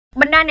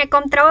បណ្ដាអ្នក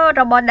គាំទ្រ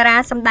របស់តារា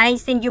សម្ដែង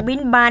ស៊ីនយូប៊ីន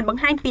បានប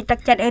ង្ហាញពីទឹក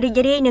ចិត្តរីក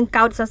រាយនិង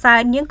កោតសរសើរ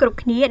នាងគ្រប់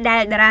គ្នាដែ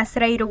លតារា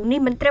ស្រីរូបនេះ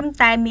មិនត្រឹម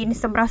តែមាន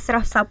សម្រស់ស្រ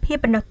ស់សោភ័ណ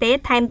ប៉ុណ្ណោះទេ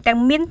ថែមទាំង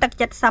មានទឹក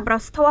ចិត្តសប្បុរ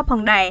សធម៌ផង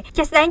ដែរ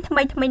ជាស្ដែងថ្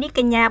មីនេះក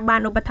ញ្ញាបា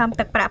នឧបត្ថម្ភ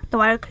ទឹកប្រាក់ផ្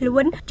ទាល់ខ្លួ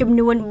នចំ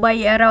នួន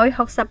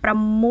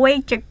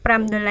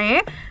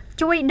$366.5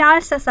ជួយដ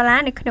ល់សិស្សសាលា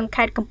នៅក្នុង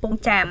ខេត្តកំពង់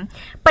ចាម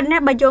ប៉ុន្តែ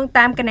បើយោង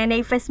តាមគណនី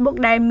Facebook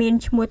ដែលមាន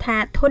ឈ្មោះថា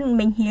ធុន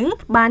មេងហៀង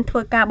បានធ្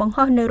វើការបង្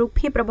ហោះនៅរូប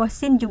ភាពរបស់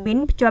ស៊ីនយូប៊ីន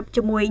ភ្ជាប់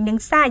ជាមួយនឹង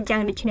សារយ៉ា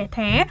ងដូចនេះ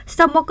ថា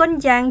សូមអរគុណ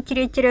យ៉ាងជ្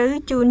រាលជ្រៅ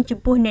ជូនចំ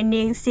ពោះអ្នក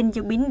នាងស៊ីន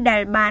យូប៊ីនដែ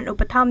លបានឧ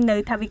បត្ថម្ភនៅ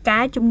ថវិកា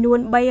ចំនួន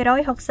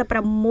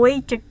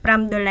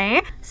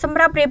$366.5សម្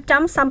រាប់រៀប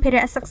ចំសម្ភា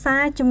រៈសិក្សា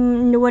ចំ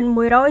នួន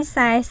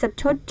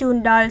140ឈុតជូន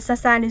ដល់សិ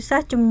ស្សានុសិ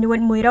ស្សចំនួន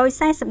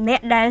140នា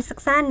ក់ដែលសិ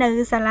ក្សានៅ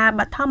សាលា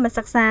បឋម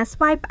សិក្សាស្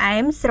វាយផ្អែ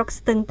មស្រុក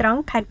ស្ទឹងត្រង់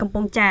ខេត្តកំព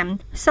ង់ចាម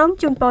សូម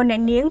ជូនពរអ្ន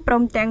កនាងព្រ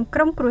មទាំងក្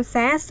រុមគ្រួ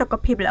សារសុខ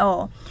ភាពល្អ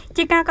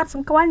ជាការកត់ស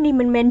ម្គាល់នេះ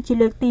មិនមែនជា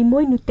លើកទី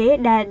1នោះទេ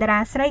ដែលតារា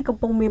ស្រីកំ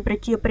ពុងមានប្រ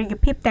ជាប្រិយ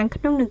ភាពទាំង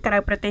ក្នុងនិងក្រៅ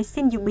ប្រទេស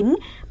ស៊ីនយូប៊ីន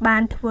បា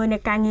នធ្វើនៅ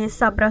ការងារ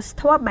សប្បុរស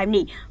ធម៌បែប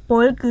នេះព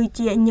លគឺ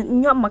ជាញឹក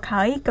ញាប់មក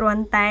ហើយគ្រា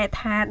ន់តែ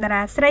ថាតា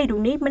រាស្រីរូប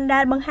នេះមិនដែ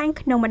លបង្ហាញ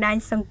ក្នុងបណ្ដាញ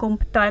សង្គម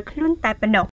ផ្ទាល់ខ្លួនតែប៉ុណ្ណោះ